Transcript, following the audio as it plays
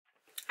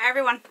Hi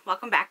everyone,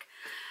 welcome back.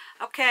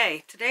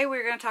 Okay, today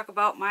we're going to talk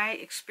about my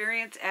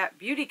experience at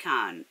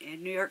BeautyCon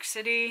in New York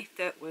City.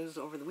 That was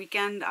over the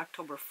weekend,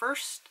 October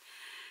 1st.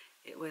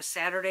 It was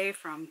Saturday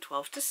from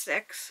 12 to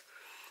 6.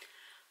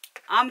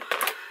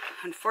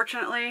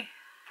 Unfortunately,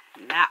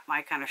 not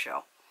my kind of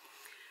show.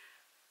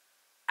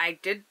 I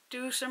did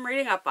do some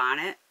reading up on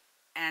it,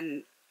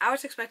 and I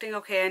was expecting,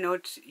 okay, I know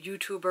it's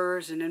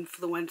YouTubers and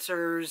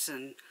influencers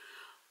and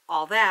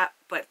all that,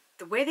 but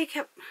the way they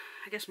kept,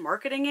 I guess,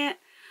 marketing it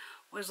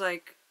was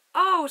like,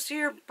 oh, see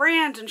your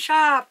brands and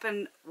shop,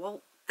 and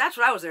well, that's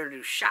what I was there to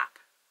do, shop.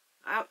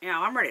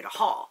 I'm ready to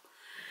haul.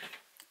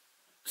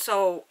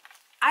 So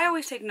I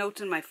always take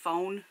notes in my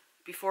phone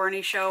before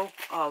any show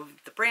of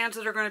the brands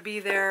that are going to be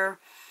there,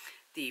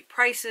 the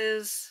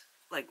prices,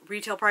 like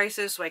retail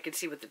prices, so I could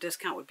see what the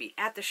discount would be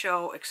at the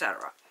show,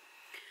 etc.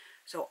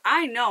 So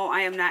I know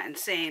I am not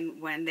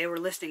insane when they were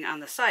listing on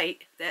the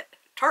site that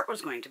Tarte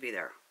was going to be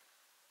there.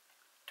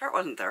 Tarte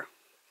wasn't there.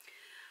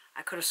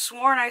 I could have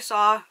sworn I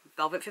saw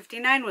Velvet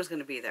 59 was going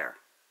to be there.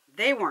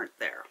 They weren't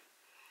there.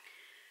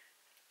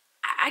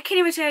 I can't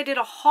even say I did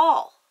a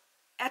haul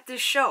at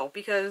this show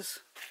because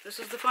this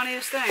is the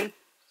funniest thing.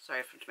 Sorry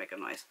if I'm making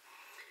noise.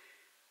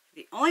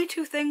 The only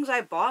two things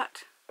I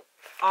bought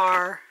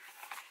are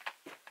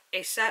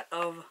a set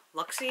of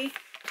Luxie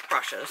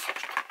brushes,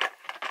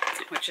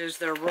 which is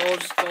their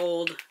rose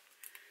gold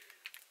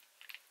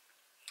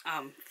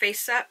face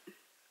set.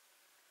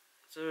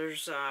 So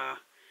there's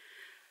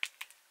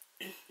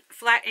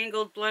flat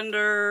angled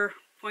blender,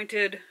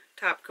 pointed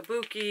top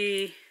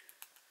kabuki,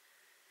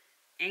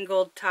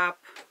 angled top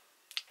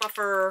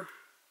buffer,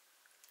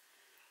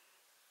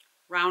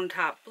 round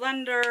top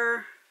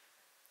blender,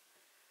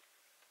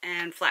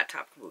 and flat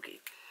top kabuki.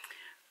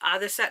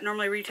 This set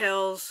normally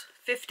retails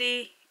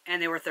 $50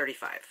 and they were $35.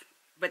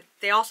 But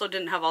they also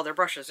didn't have all their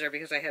brushes there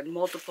because I had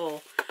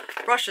multiple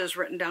brushes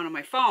written down on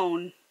my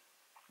phone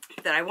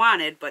that I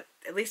wanted, but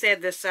at least they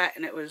had this set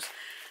and it was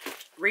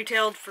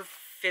retailed for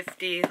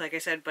 $50, like I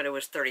said, but it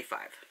was $35.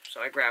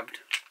 So I grabbed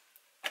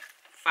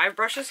 5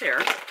 brushes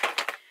here.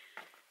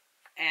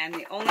 And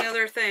the only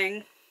other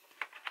thing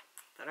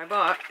that I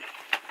bought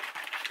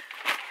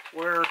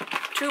were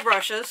 2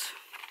 brushes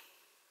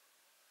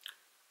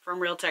from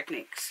Real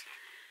Techniques.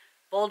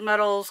 Bold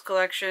Metals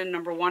Collection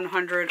number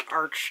 100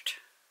 Arched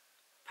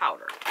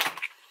Powder.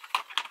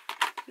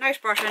 Nice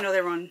brush. I know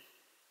they run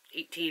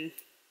 $18,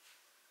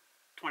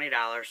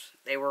 $20.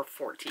 They were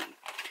 $14.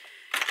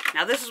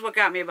 Now this is what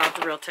got me about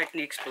the Real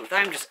Techniques booth.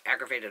 I'm just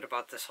aggravated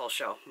about this whole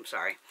show. I'm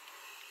sorry.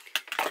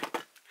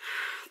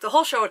 The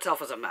whole show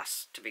itself was a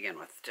mess to begin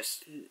with.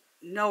 Just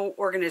no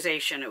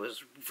organization. It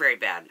was very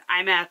bad.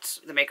 Ebates,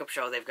 the makeup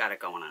show, they've got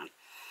it going on.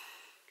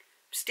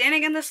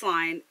 Standing in this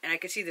line, and I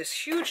could see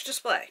this huge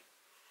display.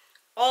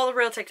 All the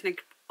Real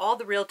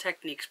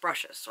Techniques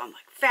brushes. So I'm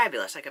like,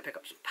 fabulous. I could pick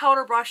up some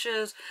powder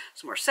brushes,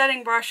 some more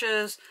setting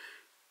brushes.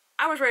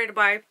 I was ready to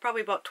buy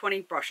probably about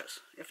 20 brushes,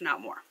 if not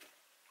more.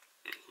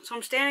 So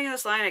I'm standing in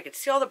this line, I could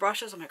see all the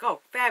brushes. I'm like, oh,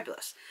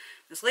 fabulous.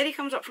 This lady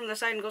comes up from the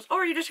side and goes, oh,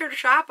 are you just here to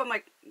shop? I'm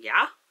like,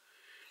 yeah.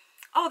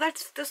 Oh,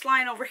 that's this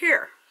line over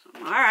here. So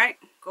I'm, all right,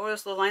 go to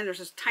this little line. There's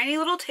this tiny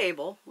little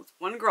table with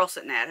one girl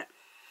sitting at it.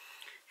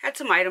 Had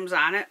some items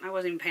on it. I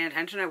wasn't even paying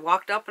attention. I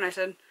walked up and I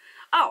said,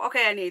 oh,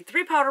 okay, I need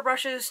 3 powder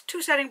brushes,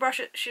 2 setting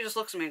brushes. She just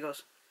looks at me and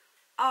goes,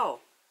 oh,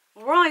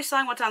 well, we're only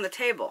selling what's on the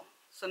table.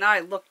 So now I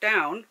look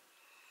down.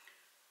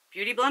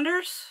 Beauty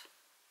blenders.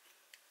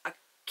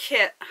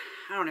 Kit,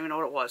 I don't even know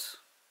what it was.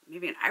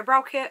 Maybe an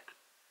eyebrow kit.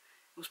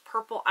 It was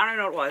purple. I don't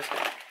even know what it was.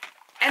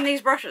 And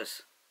these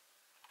brushes.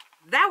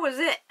 That was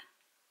it.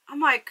 I'm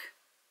like,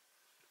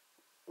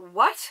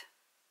 what?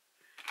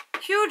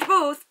 Huge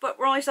booth, but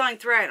we're only selling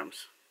 3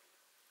 items.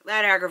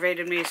 That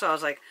aggravated me, so I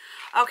was like,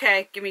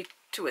 okay, give me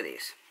 2 of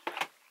these.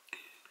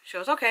 She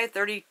goes, okay,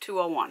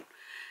 $32.01.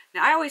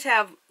 Now, I always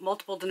have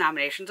multiple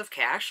denominations of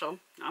cash, so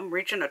I'm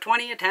reaching a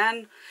 20, a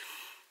 10,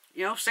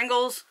 you know,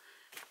 singles.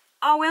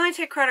 Oh, we only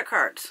take credit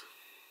cards.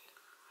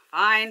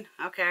 Fine.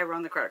 Okay, I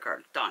run the credit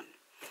card. Done.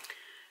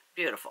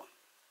 Beautiful.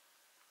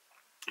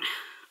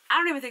 I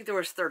don't even think there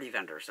was 30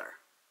 vendors there.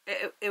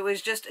 It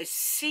was just a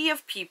sea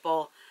of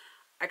people.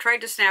 I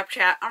tried to Snapchat.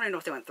 I don't even know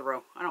if they went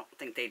through. I don't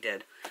think they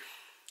did.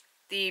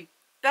 The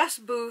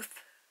best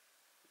booth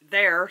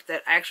there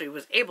that I actually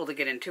was able to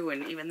get into,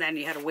 and even then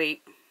you had to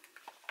wait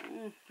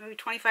maybe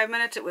 25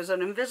 minutes. It was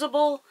an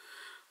invisible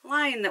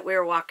line that we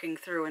were walking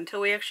through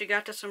until we actually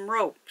got to some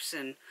ropes,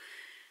 and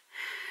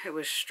it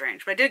was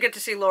strange. But I did get to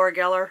see Laura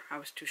Geller. I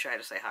was too shy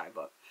to say hi,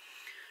 but...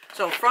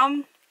 So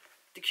from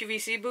the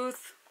QVC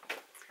booth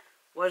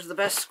was the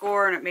best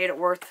score, and it made it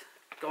worth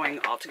going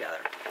all together.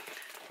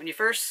 When you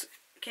first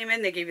came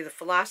in, they gave you the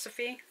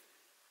Philosophy.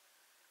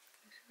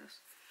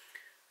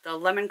 The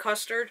Lemon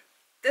Custard.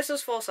 This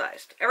is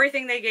full-sized.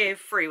 Everything they gave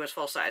free was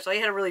full-size. All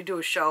you had to really do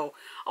was show,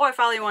 oh, I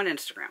follow you on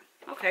Instagram.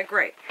 Okay,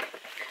 great.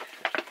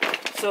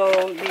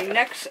 So the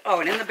next... Oh,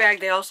 and in the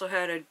bag they also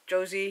had a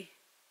Josie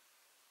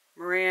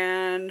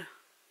Moran...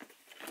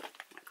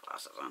 My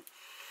glasses on.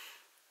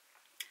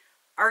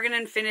 Argan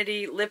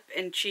Infinity Lip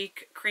and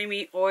Cheek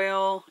Creamy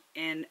Oil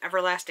in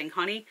Everlasting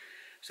Honey.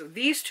 So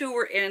these two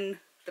were in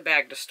the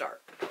bag to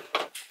start.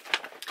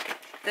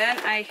 Then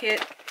I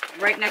hit,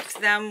 right next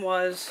to them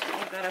was,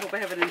 oh God, I hope I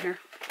have it in here.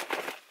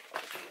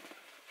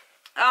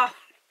 Oh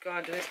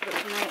God, did I put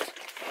it somewhere else?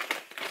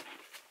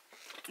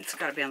 It's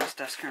got to be on this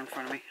desk here in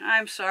front of me.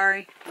 I'm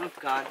sorry. Oh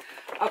God.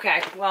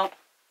 Okay, well,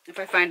 if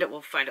I find it,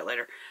 we'll find it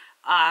later.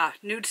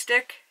 Nude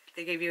Stick.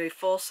 They gave you a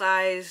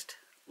full-sized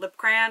lip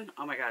crayon.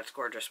 Oh my God, it's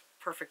gorgeous.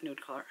 Perfect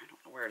nude color. I don't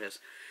know where it is.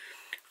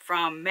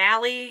 From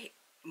Mally,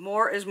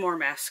 More is More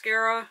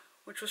Mascara,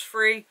 which was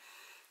free.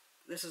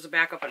 This is a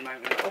backup, and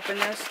I'm going to open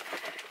this.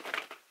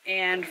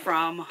 And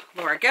from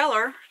Laura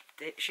Geller,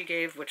 she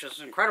gave, which is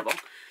incredible,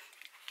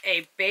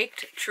 a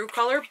Baked True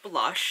Color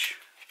Blush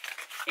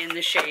in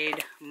the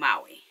shade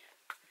Maui.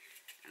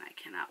 And I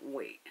cannot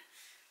wait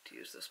to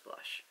use this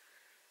blush.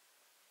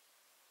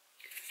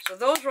 So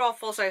those were all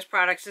full-size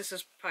products. This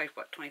is probably,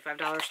 what,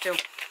 $25 too?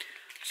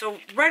 So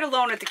right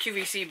alone at the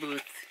QVC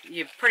booth,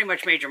 you pretty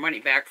much made your money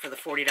back for the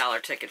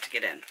 $40 ticket to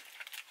get in.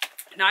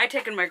 Now, I had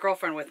taken my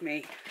girlfriend with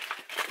me.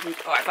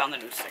 Oh, I found the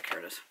Nude Stick. Here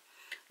it is.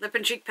 Lip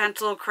and Cheek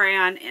Pencil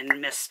Crayon in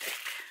Mystic.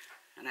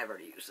 And I've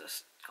already used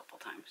this a couple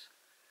times.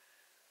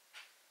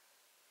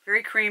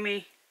 Very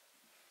creamy.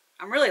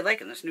 I'm really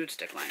liking this Nude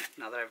Stick line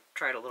now that I've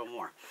tried a little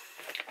more.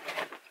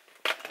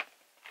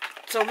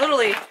 So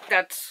literally,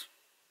 that's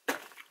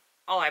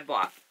all I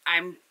bought.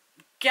 I'm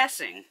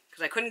guessing,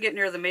 because I couldn't get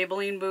near the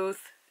Maybelline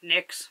booth,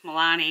 NYX,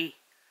 Milani,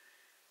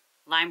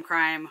 Lime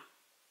Crime.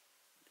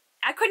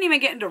 I couldn't even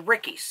get into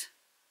Ricky's.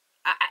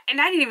 And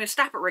I didn't even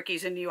stop at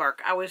Ricky's in New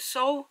York. I was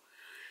so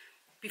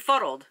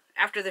befuddled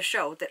after the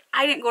show that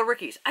I didn't go to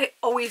Ricky's. I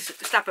always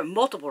stop at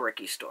multiple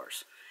Ricky's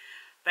stores.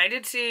 But I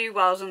did see,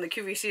 while I was in the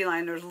QVC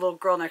line, there was a little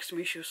girl next to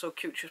me. She was so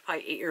cute. She was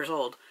probably 8 years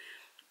old.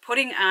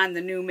 Putting on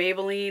the new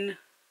Maybelline,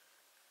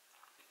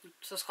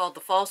 this is called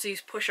the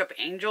Falsies Push-Up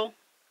Angel.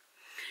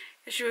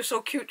 And she was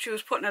so cute. She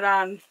was putting it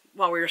on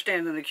while we were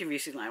standing in the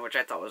QVC line, which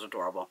I thought was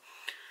adorable.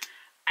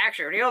 I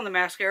actually already own the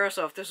mascara,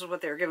 so if this is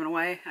what they were giving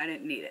away, I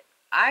didn't need it.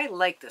 I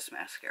like this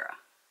mascara.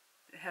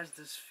 It has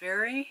this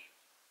very...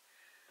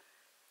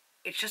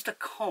 It's just a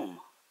comb,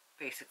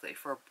 basically,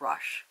 for a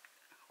brush.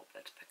 I hope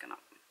that's picking up.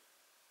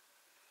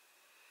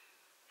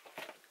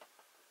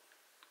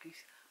 Can you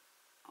see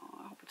that? Oh,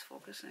 I hope it's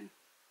focusing.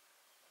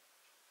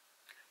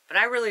 But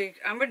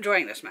I'm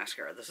enjoying this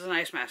mascara. This is a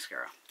nice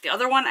mascara. The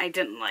other one I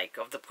didn't like,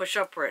 of the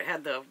push-up where it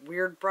had the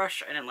weird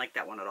brush. I didn't like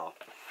that one at all.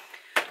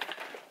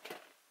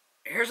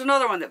 Here's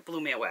another one that blew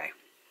me away.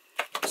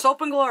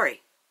 Soap and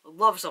Glory. I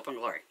love Soap and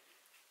Glory.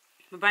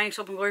 I've been buying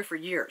Soap and Glory for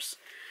years.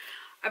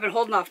 I've been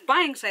holding off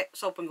buying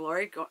Soap and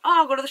Glory. Going,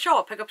 oh, I'll go to the show.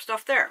 I'll pick up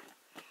stuff there.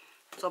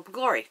 Soap and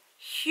Glory.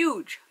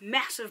 Huge,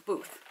 massive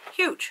booth.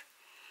 Huge.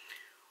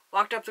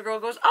 Walked up, the girl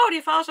goes, oh, do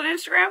you follow us on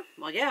Instagram?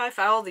 Well, yeah, I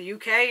follow the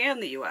UK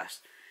and the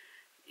US.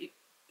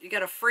 You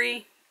got a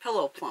free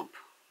pillow plump.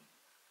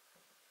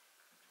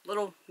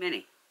 Little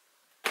mini.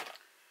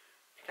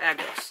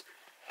 Fabulous.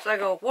 So I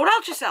go, what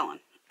else you selling?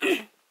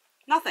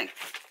 Nothing.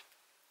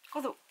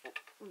 Oh,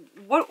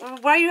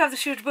 why do you have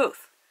this huge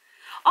booth?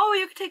 Oh,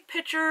 you can take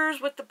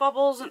pictures with the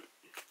bubbles. And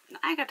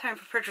I ain't got time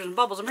for pictures and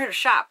bubbles. I'm here to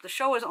shop. The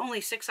show is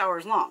only 6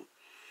 hours long.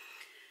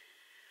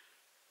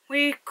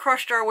 We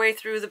crushed our way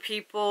through the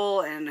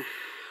people, and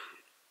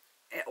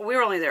we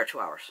were only there 2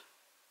 hours.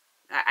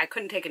 I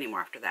couldn't take any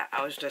more after that.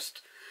 I was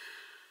just...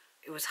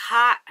 It was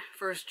hot.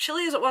 For as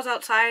chilly as it was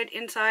outside,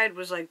 inside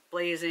was like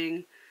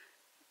blazing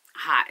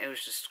hot. It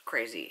was just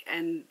crazy.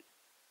 And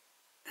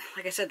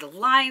like I said, the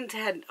lines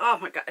had... Oh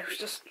my God. It was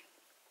just...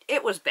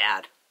 It was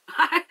bad.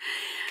 I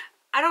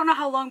don't know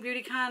how long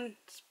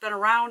BeautyCon's been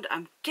around.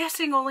 I'm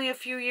guessing only a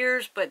few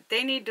years, but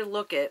they need to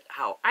look at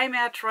how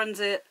IMATS runs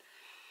it.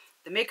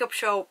 The makeup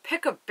show,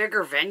 pick a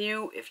bigger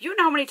venue. If you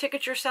know how many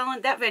tickets you're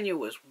selling, that venue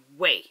was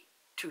way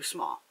too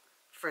small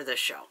for this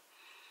show.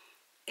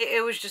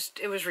 It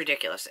was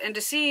ridiculous. And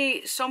to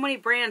see so many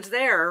brands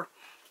there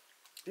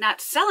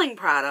not selling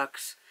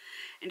products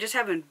and just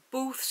having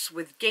booths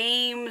with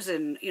games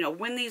and, you know,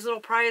 win these little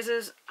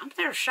prizes. I'm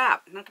there to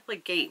shop, not to play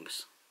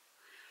games.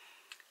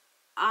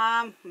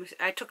 Let me see.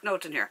 I took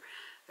notes in here.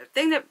 The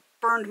thing that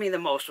burned me the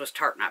most was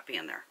Tarte not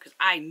being there, because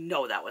I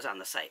know that was on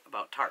the site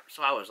about Tarte.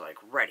 So I was like,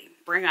 ready.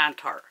 Bring on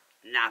Tarte.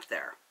 Not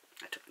there.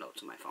 I took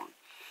notes on my phone.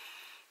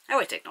 I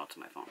always take notes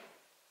on my phone.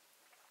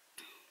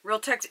 Real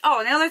Tech... Oh,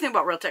 and the other thing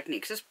about Real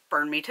Techniques, this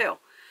burned me too.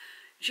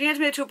 She hands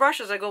me the two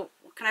brushes. I go,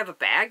 well, can I have a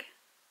bag?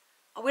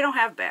 Oh, we don't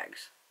have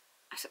bags.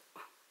 I said,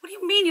 what do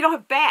you mean you don't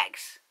have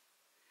bags?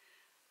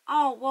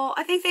 Oh, well,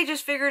 I think they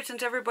just figured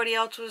since everybody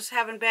else was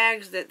having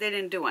bags that they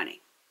didn't do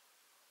any.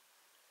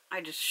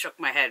 I just shook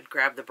my head,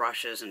 grabbed the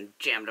brushes, and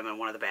jammed them in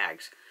one of the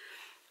bags.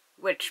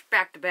 Which,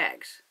 back to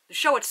bags. The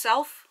show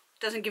itself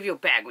doesn't give you a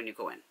bag when you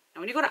go in.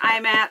 Now, when you go to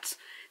IMATS,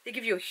 they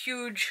give you a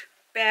huge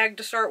bag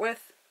to start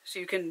with. So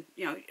you can,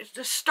 you know, it's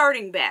a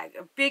starting bag.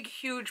 A big,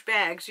 huge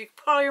bag, so you can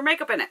put all your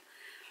makeup in it.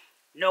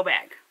 No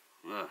bag.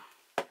 Ugh.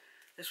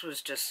 This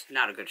was just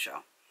not a good show.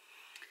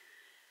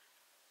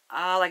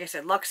 Like I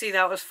said, Luxie,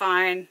 that was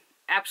fine.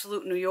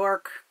 Absolute New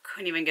York.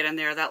 Couldn't even get in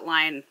there. That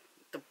line,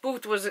 the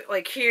booth was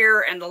like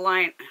here, and the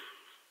line,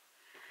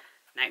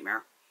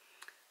 nightmare.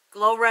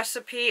 Glow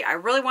Recipe, I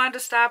really wanted to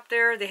stop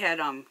there. They had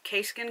K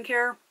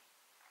Skincare,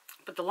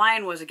 but the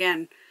line was,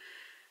 again,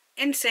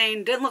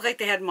 insane. Didn't look like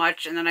they had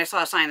much, and then I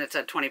saw a sign that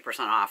said 20%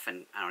 off,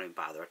 and I don't even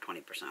bother with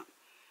 20%.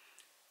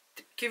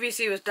 The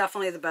QVC was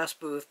definitely the best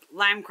booth.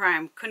 Lime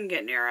Crime, couldn't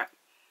get near it.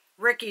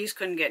 Ricky's,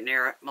 couldn't get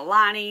near it.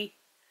 Milani,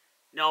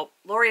 nope.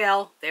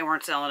 L'Oreal, they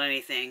weren't selling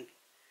anything.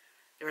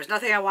 There was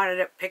nothing I wanted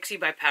at Pixie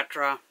by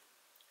Petra.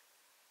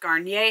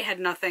 Garnier had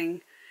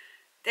nothing.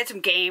 They had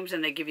some games,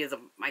 and they give you the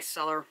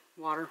micellar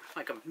water,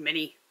 like a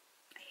mini.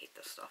 I hate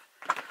this stuff.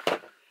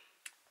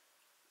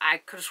 I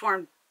could have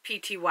sworn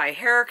PTY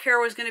Hair Care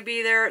was going to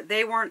be there.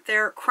 They weren't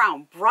there.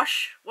 Crown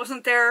Brush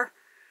wasn't there.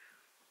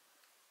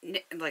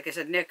 Like I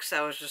said, NYX,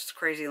 that was just a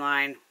crazy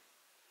line.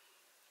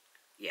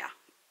 Yeah.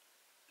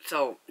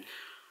 So,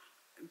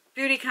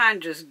 BeautyCon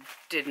just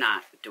did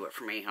not do it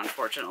for me,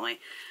 unfortunately.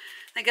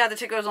 Thank God the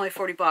ticket was only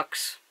 40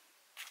 bucks.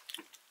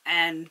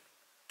 And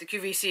the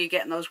QVC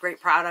getting those great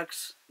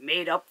products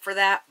made up for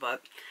that.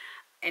 But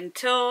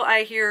until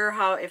I hear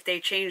how, if they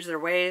change their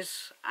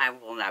ways, I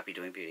will not be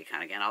doing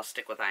BeautyCon again. I'll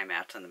stick with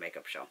IMATS and the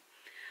makeup show.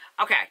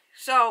 Okay,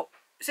 so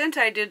since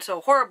I did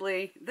so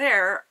horribly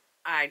there,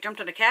 I jumped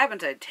in a cab and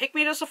said, take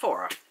me to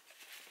Sephora.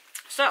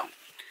 So,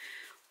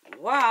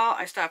 while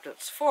I stopped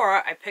at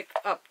Sephora, I picked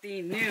up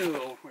the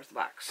new, where's the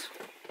box?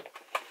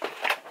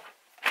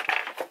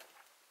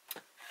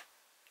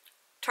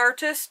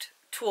 Tarte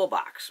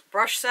Toolbox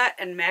Brush Set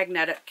and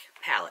Magnetic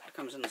Palette. It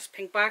comes in this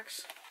pink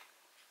box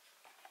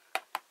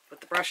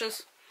with the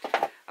brushes.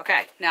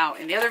 Okay, now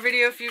in the other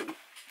video,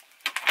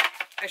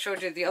 I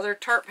showed you the other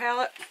Tarte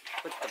palette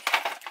with the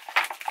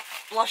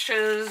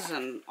blushes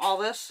and all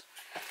this.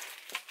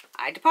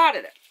 I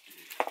depotted it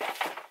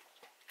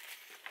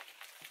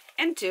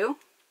into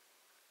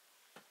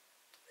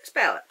this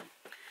palette.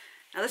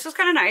 Now this is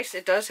kind of nice.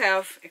 It does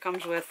have, it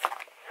comes with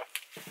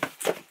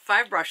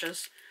 5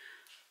 brushes.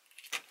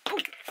 Ooh.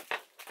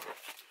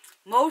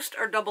 Most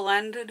are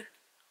double-ended.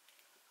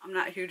 I'm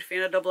not a huge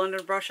fan of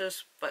double-ended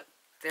brushes, but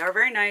they are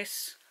very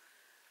nice.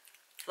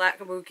 Flat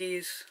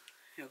kabukis,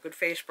 you know, good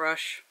face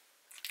brush.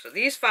 So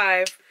these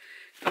 5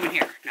 come in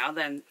here. Now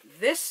then,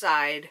 this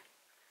side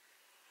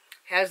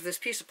has this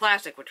piece of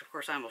plastic, which of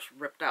course I almost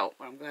ripped out,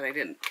 but I'm glad I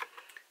didn't.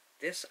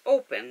 This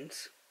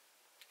opens,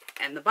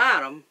 and the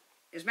bottom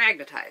is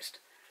magnetized.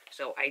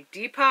 So I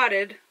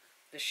depotted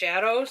the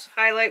shadows,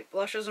 highlight,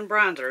 blushes, and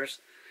bronzers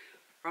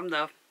from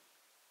the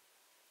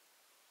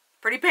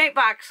Pretty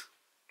Paintbox.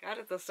 Got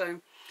it this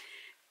time.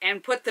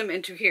 And put them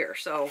into here.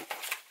 So,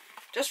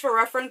 just for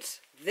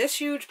reference, this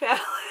huge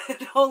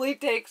palette only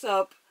takes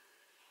up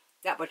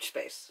that much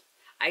space.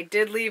 I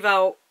did leave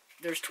out,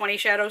 there's 20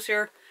 shadows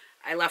here.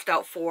 I left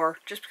out 4,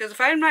 just because if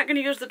I'm not going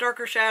to use the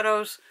darker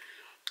shadows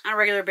on a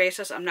regular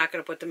basis, I'm not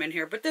going to put them in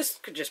here. But this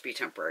could just be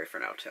temporary for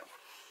now, too.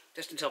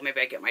 Just until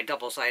maybe I get my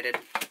double-sided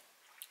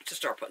to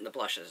start putting the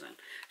blushes in.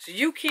 So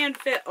you can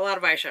fit a lot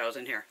of eyeshadows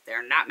in here.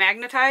 They're not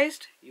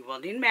magnetized. You will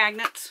need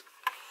magnets.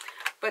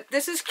 But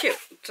this is cute.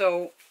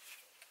 So,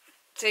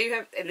 say you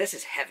have, and this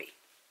is heavy.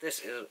 This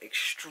is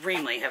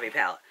extremely heavy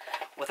palette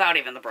without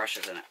even the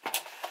brushes in it.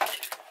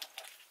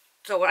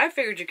 So what I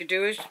figured you could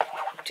do is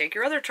take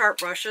your other Tarte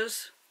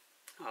brushes,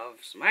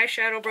 some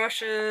eyeshadow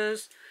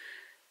brushes,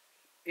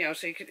 you know,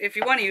 so you could, if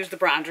you want to use the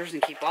bronzers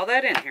and keep all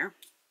that in here,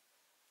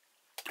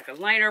 like a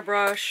liner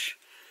brush,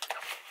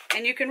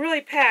 and you can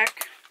really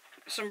pack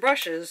some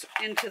brushes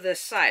into this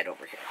side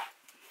over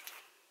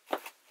here.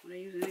 Would I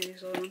use any of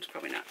these other ones?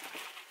 Probably not.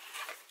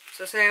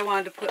 So say I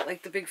wanted to put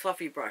like the big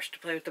fluffy brush to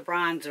play with the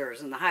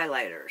bronzers and the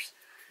highlighters.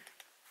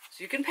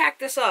 So you can pack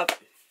this up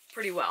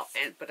pretty well.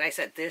 But I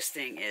said this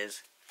thing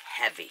is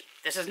heavy.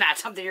 This is not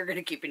something you're going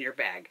to keep in your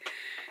bag.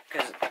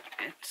 Because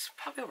it's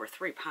probably over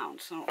 3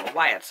 pounds. I don't know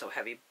why it's so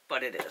heavy,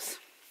 but it is.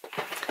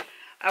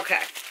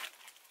 Okay.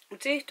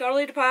 Let's see,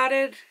 totally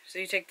depotted. So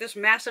you take this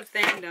massive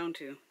thing down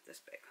to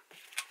this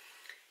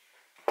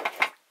big.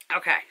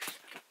 Okay.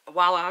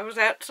 While I was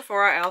at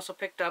Sephora, I also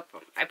picked up,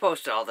 I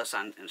posted all this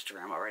on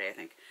Instagram already, I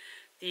think,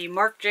 the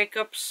Marc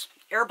Jacobs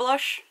Air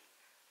Blush,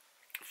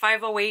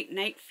 508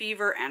 Night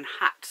Fever, and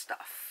Hot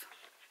Stuff.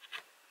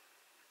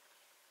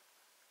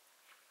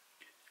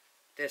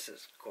 This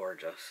is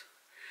gorgeous.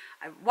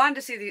 I wanted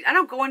to see these. I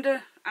don't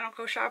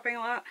go shopping a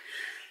lot.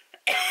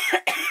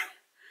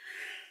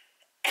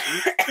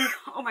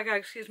 Oh my God,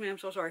 excuse me, I'm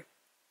so sorry.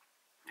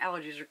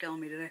 Allergies are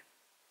killing me today.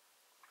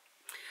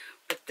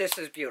 But this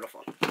is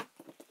beautiful.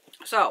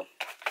 So,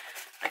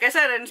 like I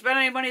said, I didn't spend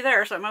any money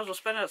there, so I might as well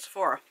spend it at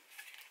Sephora.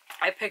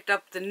 I picked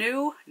up the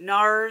new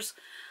NARS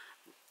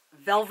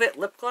Velvet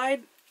Lip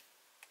Glide.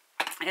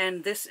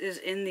 And this is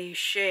in the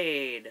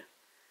shade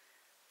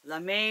La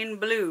Main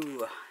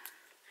Blue.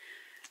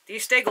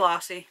 These stay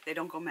glossy. They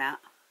don't go matte.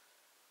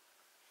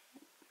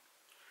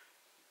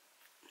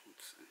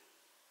 Let's see.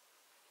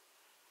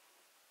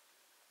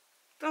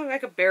 Oh,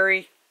 like a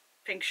berry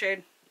pink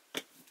shade.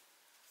 The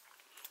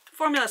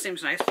formula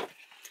seems nice.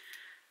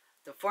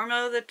 the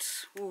formula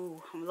that's,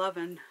 ooh, I'm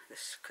loving.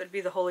 This could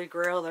be the holy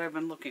grail that I've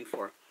been looking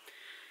for.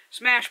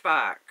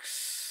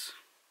 Smashbox.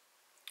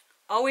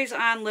 Always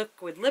On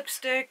liquid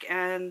lipstick,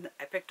 and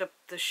I picked up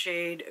the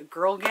shade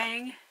Girl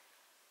Gang.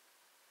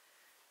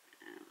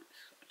 And let's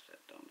switch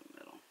that down the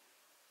middle.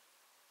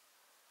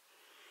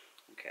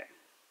 Okay.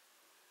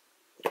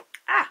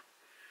 Ah!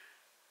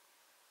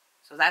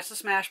 So that's the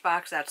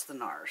Smashbox, that's the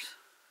NARS.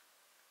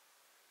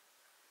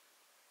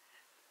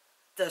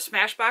 The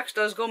Smashbox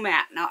does go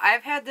matte. Now,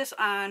 I've had this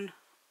on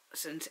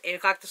since 8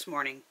 o'clock this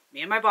morning.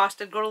 Me and my boss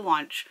did go to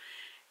lunch,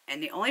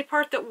 and the only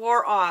part that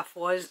wore off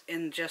was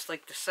in just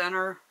like the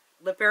center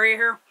lip area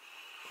here.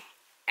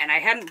 And I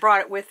hadn't brought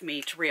it with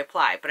me to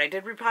reapply, but I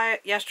did reapply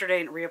it yesterday,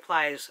 and it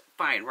reapplies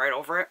fine right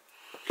over it.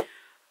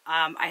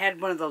 I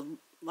had one of the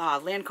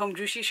Lancome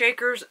Juicy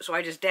Shakers, so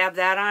I just dabbed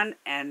that on,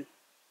 and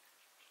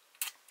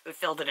it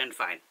filled it in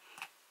fine.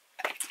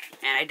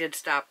 And I did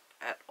stop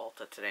at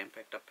Ulta today and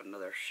picked up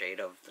another shade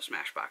of the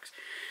Smashbox.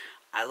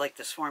 I like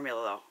this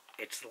formula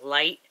though. It's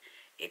light.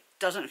 It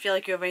doesn't feel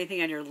like you have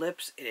anything on your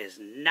lips. It is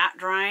not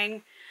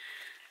drying.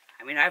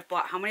 I mean, I've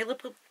bought how many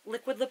liquid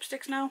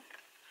lipsticks now?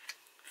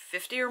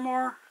 50 or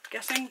more,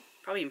 guessing.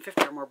 Probably even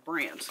 50 or more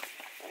brands.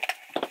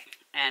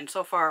 And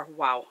so far,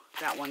 wow,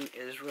 that one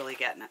is really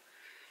getting it.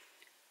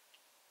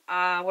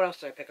 What else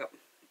did I pick up?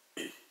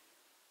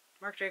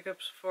 Marc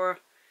Jacobs, Sephora.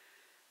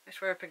 I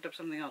swear I picked up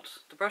something else.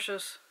 The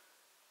brushes.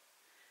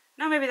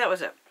 No, maybe that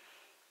was it.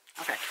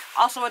 Okay.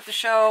 Also at the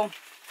show,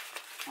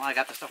 well, I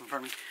got the stuff in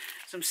front of me.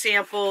 Some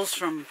samples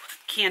from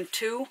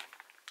Cantu.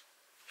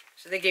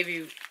 So they gave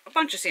you a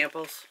bunch of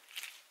samples.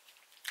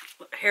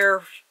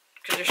 Hair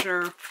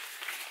conditioner. And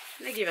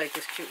they gave you like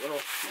this cute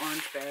little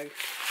orange bag.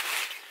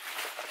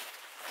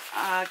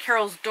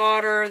 Carol's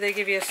Daughter, they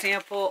give you a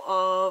sample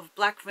of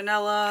Black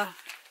Vanilla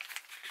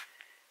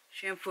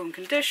shampoo and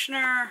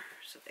conditioner.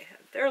 So they had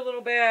their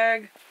little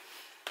bag.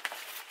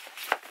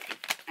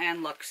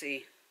 And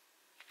Luxie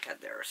had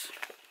theirs.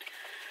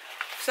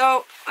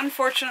 So,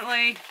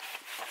 unfortunately,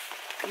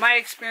 my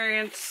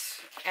experience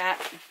at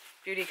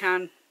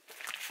BeautyCon,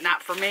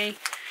 not for me.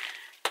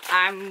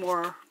 I'm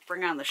more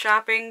bring on the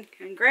shopping.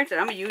 And granted,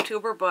 I'm a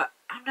YouTuber, but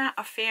I'm not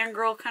a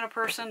fangirl kind of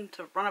person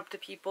to run up to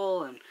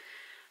people, and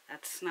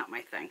that's not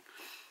my thing.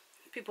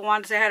 If people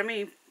want to say hi to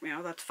me, you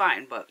know, that's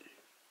fine, but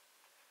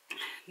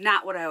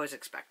not what I was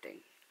expecting.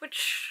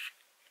 Which,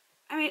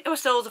 I mean, it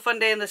was a fun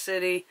day in the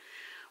city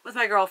with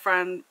my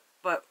girlfriend,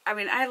 but, I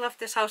mean, I left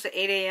this house at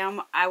 8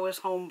 a.m. I was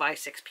home by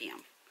 6 p.m.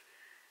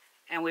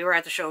 And we were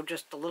at the show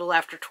just a little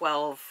after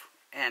 12,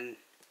 and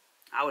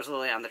I was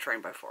literally on the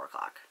train by 4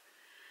 o'clock.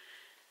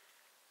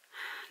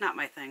 Not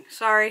my thing.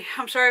 Sorry.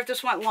 I'm sorry if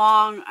this went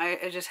long.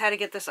 I just had to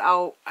get this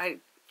out.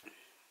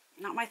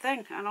 Not my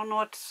thing. I don't know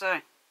what to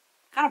say.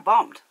 Kind of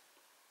bummed.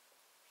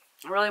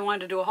 I really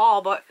wanted to do a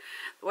haul, but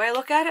the way I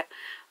look at it,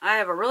 I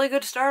have a really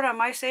good start on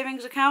my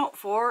savings account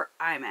for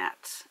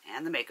IMATS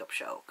and the makeup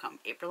show come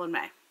April and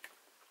May.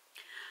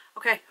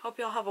 Okay, hope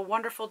you all have a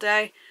wonderful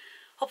day.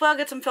 Hopefully I'll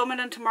get some filming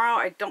in tomorrow.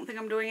 I don't think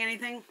I'm doing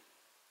anything,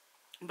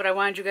 but I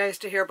wanted you guys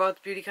to hear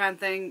about the BeautyCon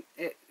thing.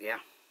 Yeah,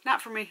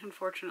 not for me,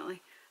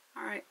 unfortunately.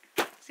 All right,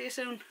 see you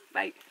soon.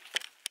 Bye.